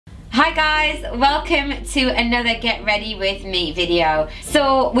Hi guys, welcome to another Get Ready With Me video.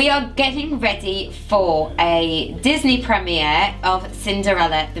 So we are getting ready for a Disney premiere of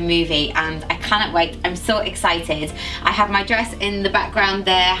Cinderella the movie and I cannot wait. I'm so excited. I have my dress in the background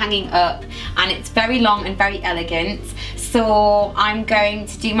there hanging up and it's very long and very elegant. So I'm going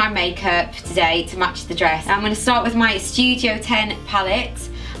to do my makeup today to match the dress. I'm going to start with my Studio 10 palette.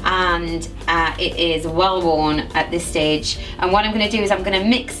 And it is well worn at this stage, and what I'm going to do is I'm going to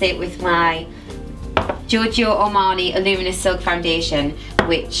mix it with my Giorgio Armani Luminous Silk Foundation,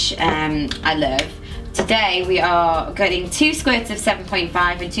 which I love. Today we are getting 2 squirts of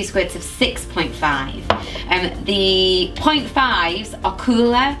 7.5 and 2 squirts of 6.5. The 0.5s are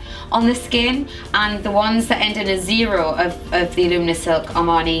cooler on the skin, and the ones that end in a 0 of the Luminous Silk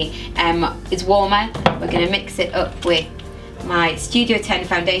Armani is warmer. We're going to mix it up with my Studio 10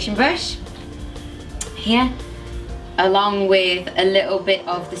 foundation brush here, along with a little bit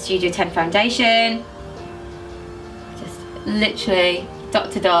of the Studio 10 foundation, just literally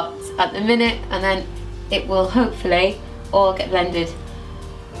dot to dot at the minute, and then it will hopefully all get blended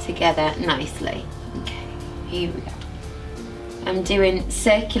together nicely. Okay, here we go. I'm doing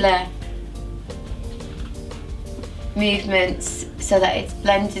circular movements so that it's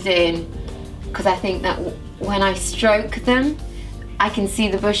blended in, because I think that when I stroke them, I can see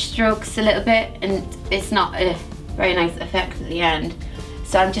the brush strokes a little bit and it's not a very nice effect at the end.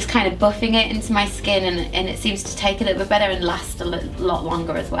 So I'm just kind of buffing it into my skin, and it seems to take a little bit better and last a lot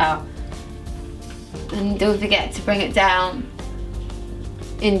longer as well. And don't forget to bring it down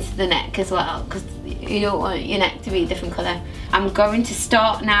into the neck as well, because you don't want your neck to be a different colour. I'm going to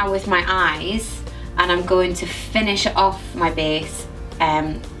start now with my eyes, and I'm going to finish off my base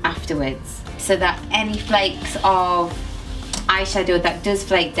afterwards, so that any flakes of eyeshadow that does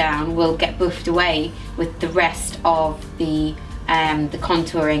flake down will get buffed away with the rest of the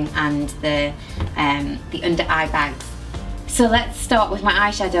contouring and the under eye bags. So let's start with my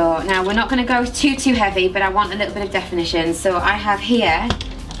eyeshadow. Now we're not going to go too heavy, but I want a little bit of definition. So I have here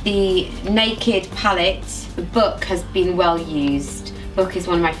the Naked palette. The Book has been well used. Book is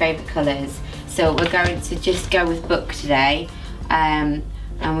one of my favourite colours, so we're going to just go with Book today.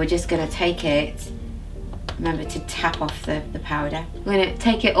 And we're just going to take it, remember to tap off the powder. We're going to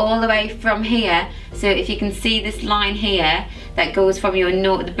take it all the way from here, so if you can see this line here that goes from your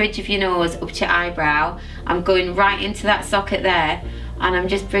nose, the bridge of your nose up to your eyebrow, I'm going right into that socket there, and I'm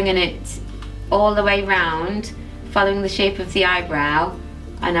just bringing it all the way round, following the shape of the eyebrow,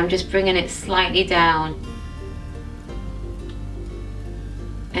 and I'm just bringing it slightly down.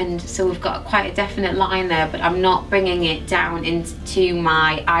 And so we've got quite a definite line there, but I'm not bringing it down into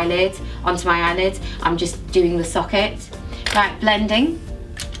my eyelid, onto my eyelid. I'm just doing the socket. Right, blending.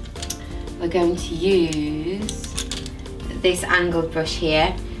 We're going to use this angled brush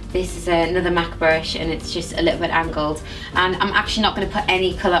here. This is another MAC brush, and it's just a little bit angled. And I'm actually not going to put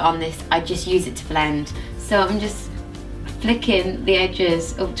any colour on this. I just use it to blend. So I'm just flicking the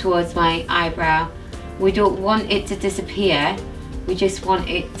edges up towards my eyebrow. We don't want it to disappear. We just want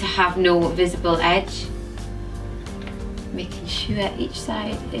it to have no visible edge. Making sure each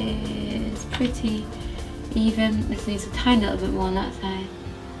side is pretty even. This needs a tiny little bit more on that side.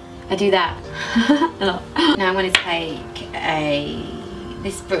 I do that a lot. Now I'm going to take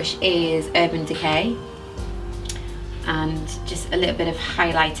this brush is Urban Decay, and just a little bit of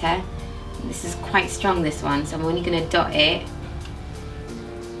highlighter. This is quite strong, this one, so I'm only going to dot it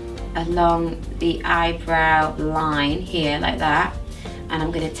along the eyebrow line here, like that, and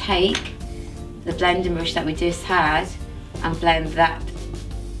I'm going to take the blending brush that we just had and blend that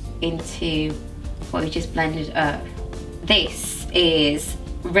into what we just blended up. This is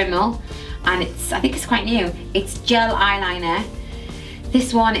Rimmel, and I think it's quite new. It's gel eyeliner.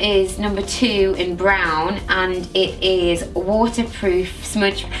 This one is number 2 in brown, and it is waterproof,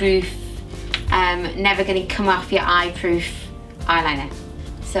 smudge proof, never going to come off your eye proof eyeliner.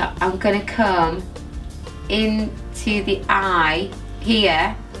 So I'm going to come into the eye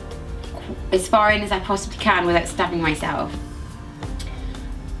here as far in as I possibly can without stabbing myself.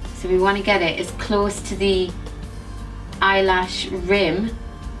 So we want to get it as close to the eyelash rim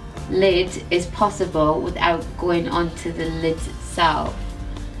lid as possible without going onto the lid itself.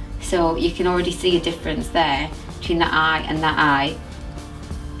 So you can already see a difference there between that eye and that eye.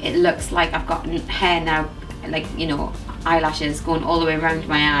 It looks like I've got hair now, like, you know, eyelashes going all the way around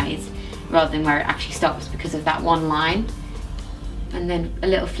my eyes rather than where it actually stops because of that one line. And then a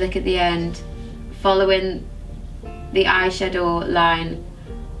little flick at the end, following the eyeshadow line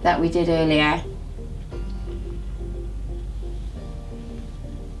that we did earlier.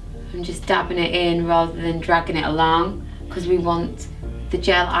 I'm just dabbing it in rather than dragging it along, because we want the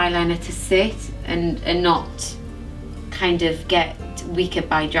gel eyeliner to sit and not kind of get weaker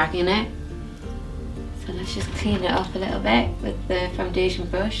by dragging it. So let's just clean it up a little bit with the foundation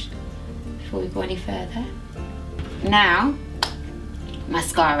brush before we go any further. Now,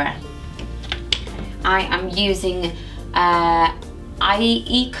 mascara. I am using Aiko,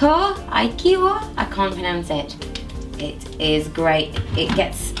 I can't pronounce it. It is great. It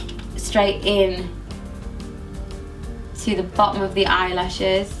gets straight in to the bottom of the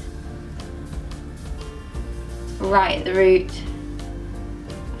eyelashes, right at the root,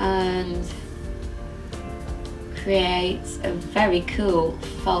 and creates a very cool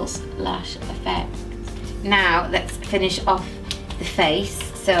false lash effect. Now let's finish off the face.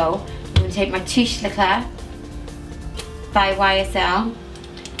 So I'm going to take my Touche Leclerc by YSL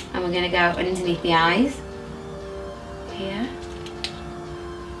and we're going to go underneath the eyes here.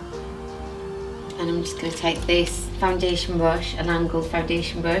 And I'm just going to take this foundation brush, an angled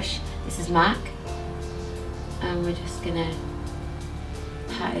foundation brush. This is MAC. And we're just going to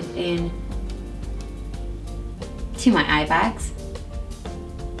pat it in to my eye bags.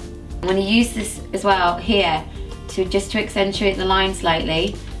 I'm going to use this as well here just to accentuate the line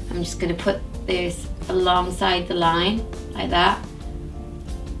slightly. I'm just going to put this alongside the line like that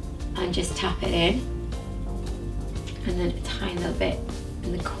and just tap it in, and then a tiny little bit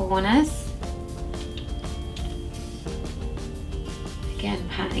in the corners. Again,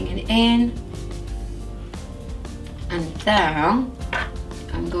 patting it in, and now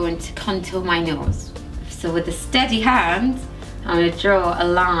I'm going to contour my nose. So with a steady hand, I'm going to draw a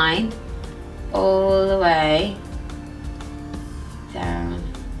line all the way down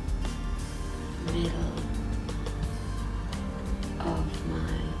the middle of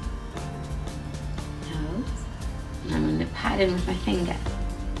my nose. And I'm going to pat it in with my finger.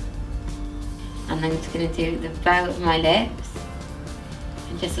 And I'm just going to do the bow of my lips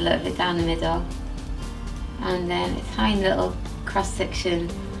and just a little bit down the middle. And then a tiny little cross section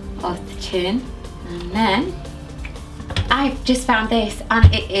of the chin. And then I've just found this,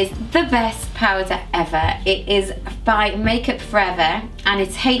 and it is the best powder ever. It is by Makeup Forever, and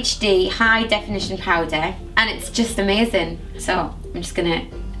it's HD high definition powder, and it's just amazing. So I'm just gonna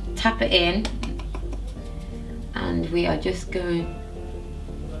tap it in, and we are just going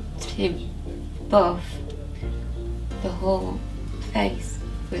to buff the whole face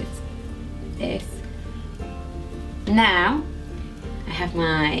with this. Now I have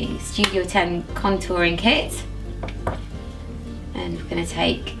my Studio 10 contouring kit, and we're going to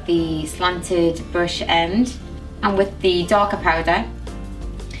take the slanted brush end, and with the darker powder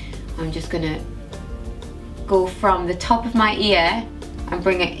I'm just going to go from the top of my ear and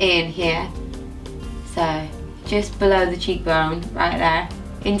bring it in here, so just below the cheekbone, right there,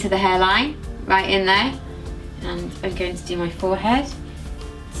 into the hairline, right in there. And I'm going to do my forehead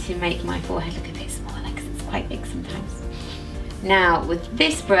to make my forehead look a bit smaller because it's quite big sometimes. Now with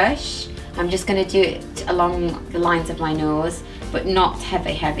this brush, I'm just going to do it along the lines of my nose, but not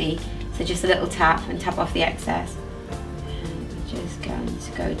heavy. So just a little tap and tap off the excess. And I'm just going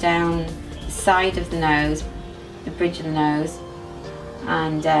to go down the side of the nose, the bridge of the nose,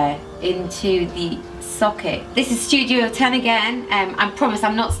 and into the socket. This is Studio 10 again. I promise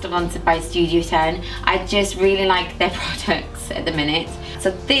I'm not sponsored by Studio 10. I just really like their products at the minute.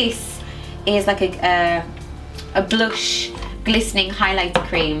 So this is like a blush glistening highlighter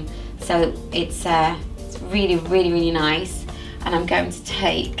cream. So it's really nice. And I'm going to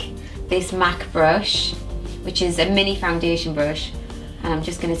take this MAC brush, which is a mini foundation brush, and I'm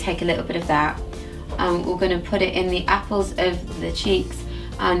just going to take a little bit of that. We're going to put it in the apples of the cheeks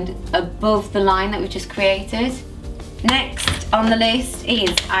and above the line that we just created. Next on the list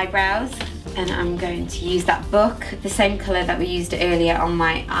is eyebrows, and I'm going to use that book, the same colour that we used earlier on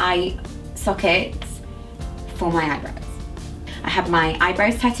my eye sockets for my eyebrows. I had my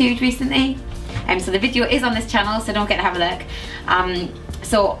eyebrows tattooed recently, so the video is on this channel, so don't forget to have a look.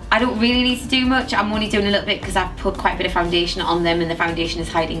 So I don't really need to do much. I'm only doing a little bit because I've put quite a bit of foundation on them, and the foundation is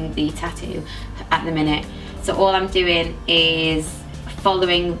hiding the tattoo at the minute. So all I'm doing is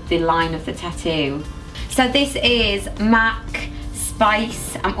following the line of the tattoo. So this is MAC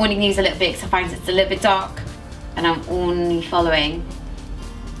Spice. I'm only going to use a little bit because I find it's a little bit dark, and I'm only following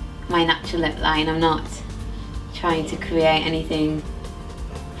my natural lip line. I'm not trying to create anything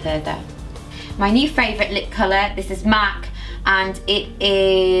further. My new favourite lip colour, this is MAC, and it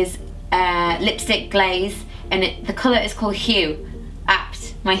is lipstick glaze, and the colour is called Hue.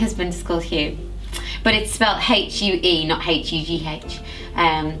 Apt, my husband is called Hue, but it's spelled H-U-E, not H-U-G-H.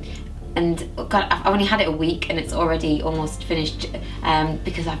 And God, I've only had it a week and it's already almost finished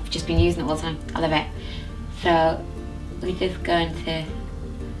because I've just been using it all the time. I love it. So we're just going to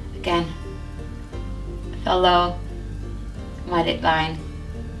Again, follow my lip line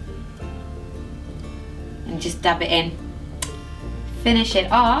and just dab it in. Finish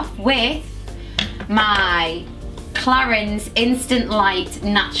it off with my Clarins Instant Light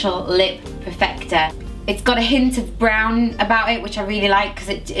Natural Lip Perfector. It's got a hint of brown about it, which I really like because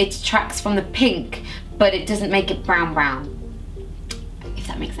it detracts from the pink, but it doesn't make it brown, if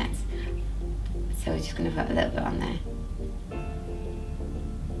that makes sense. So we're just going to put a little bit on there.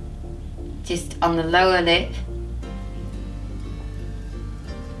 Just on the lower lip.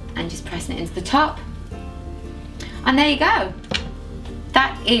 And just pressing it into the top. And there you go.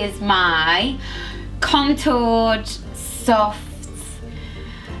 That is my contoured, soft,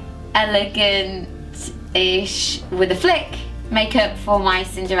 elegant-ish, with a flick, makeup for my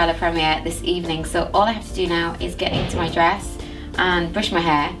Cinderella premiere this evening. So all I have to do now is get into my dress and brush my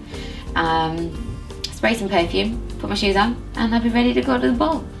hair, spray some perfume, put my shoes on, and I'll be ready to go to the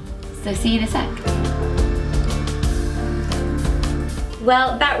ball. So see you in a sec.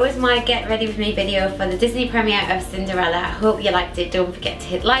 Well, that was my get ready with me video for the Disney premiere of Cinderella. I hope you liked it. Don't forget to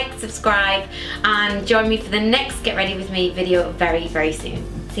hit like, subscribe, and join me for the next get ready with me video very, very soon.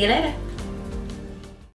 See you later.